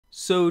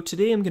So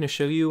today I'm going to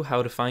show you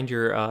how to find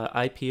your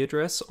IP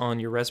address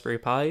on your Raspberry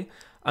Pi.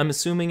 I'm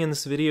assuming in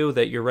this video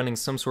that you're running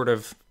some sort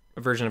of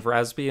version of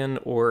Raspbian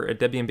or a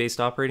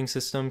Debian-based operating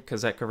system,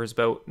 because that covers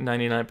about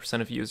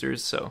 99% of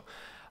users. So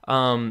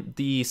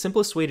the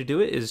simplest way to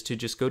do it is to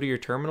just go to your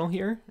terminal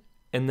here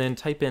and then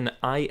type in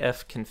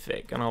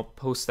Ifconfig, and I'll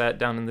post that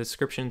down in the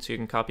description so you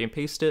can copy and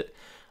paste it,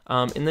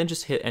 and then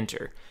just hit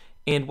enter.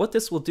 And what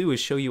this will do is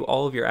show you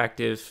all of your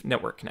active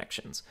network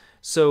connections.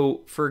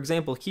 So for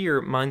example here,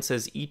 mine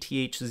says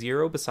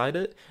ETH0 beside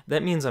it.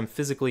 That means I'm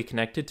physically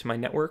connected to my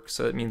network.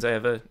 So that means I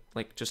have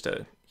just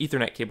a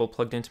Ethernet cable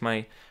plugged into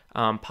my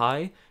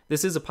Pi.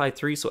 This is a Pi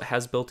 3, so it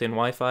has built-in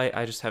Wi-Fi.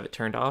 I just have it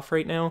turned off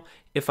right now.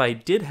 If I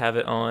did have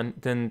it on,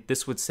 then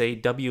this would say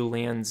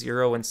WLAN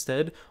 0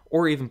 instead,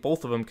 or even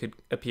both of them could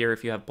appear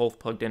if you have both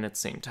plugged in at the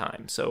same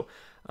time. So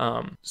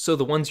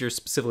the ones you're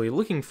specifically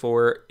looking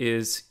for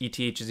is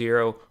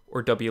ETH0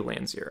 or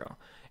WLAN 0.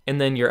 And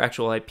then your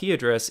actual IP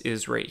address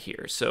is right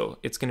here. So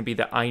it's going to be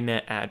the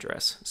inet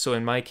address. So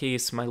in my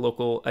case, my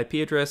local IP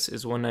address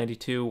is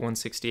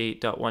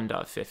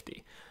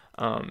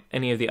 192.168.1.50.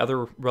 Any of the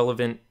other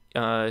relevant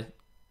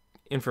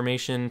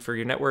information for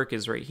your network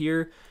is right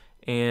here.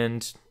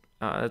 And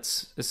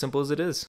that's as simple as it is.